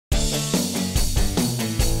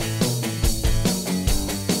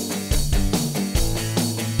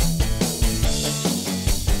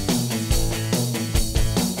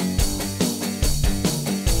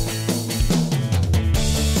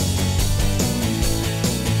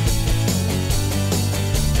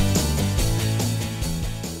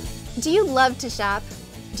Do you love to shop?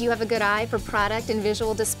 Do you have a good eye for product and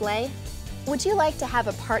visual display? Would you like to have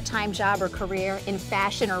a part-time job or career in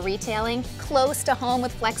fashion or retailing, close to home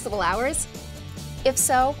with flexible hours? If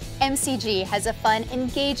so, MCG has a fun,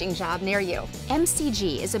 engaging job near you.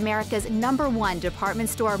 MCG is America's #1 department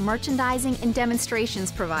store merchandising and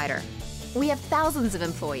demonstrations provider. We have thousands of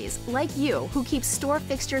employees, like you, who keep store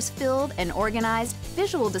fixtures filled and organized,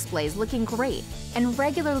 visual displays looking great, and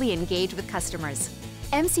regularly engage with customers.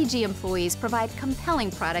 MCG employees provide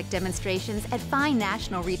compelling product demonstrations at fine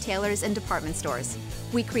national retailers and department stores.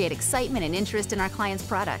 We create excitement and interest in our clients'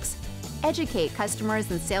 products. Educate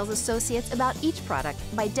customers and sales associates about each product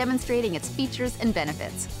by demonstrating its features and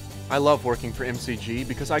benefits. I love working for MCG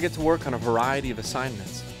because I get to work on a variety of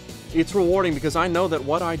assignments. It's rewarding because I know that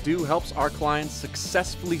what I do helps our clients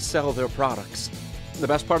successfully sell their products. The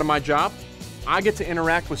best part of my job? I get to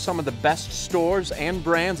interact with some of the best stores and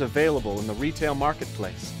brands available in the retail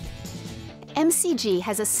marketplace. MCG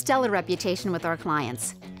has a stellar reputation with our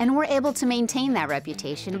clients, and we're able to maintain that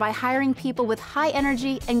reputation by hiring people with high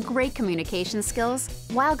energy and great communication skills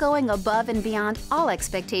while going above and beyond all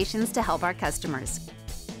expectations to help our customers.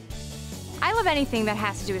 I love anything that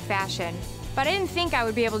has to do with fashion, but I didn't think I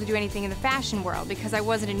would be able to do anything in the fashion world because I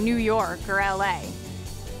wasn't in New York or LA.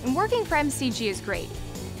 And working for MCG is great,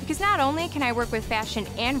 because not only can I work with fashion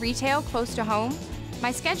and retail close to home,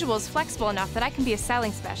 my schedule is flexible enough that I can be a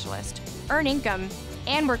selling specialist, earn income,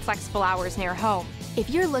 and work flexible hours near home. If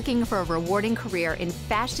you're looking for a rewarding career in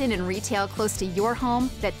fashion and retail close to your home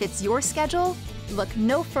that fits your schedule, look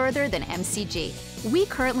no further than MCG. We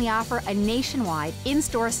currently offer a nationwide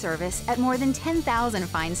in-store service at more than 10,000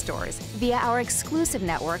 fine stores via our exclusive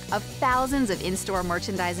network of thousands of in-store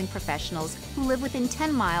merchandising professionals who live within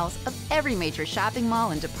 10 miles of every major shopping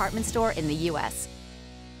mall and department store in the U.S.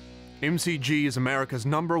 MCG is America's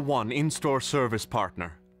 #1 in-store service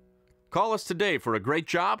partner. Call us today for a great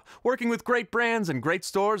job working with great brands and great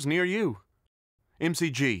stores near you.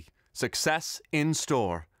 MCG, success in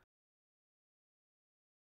store.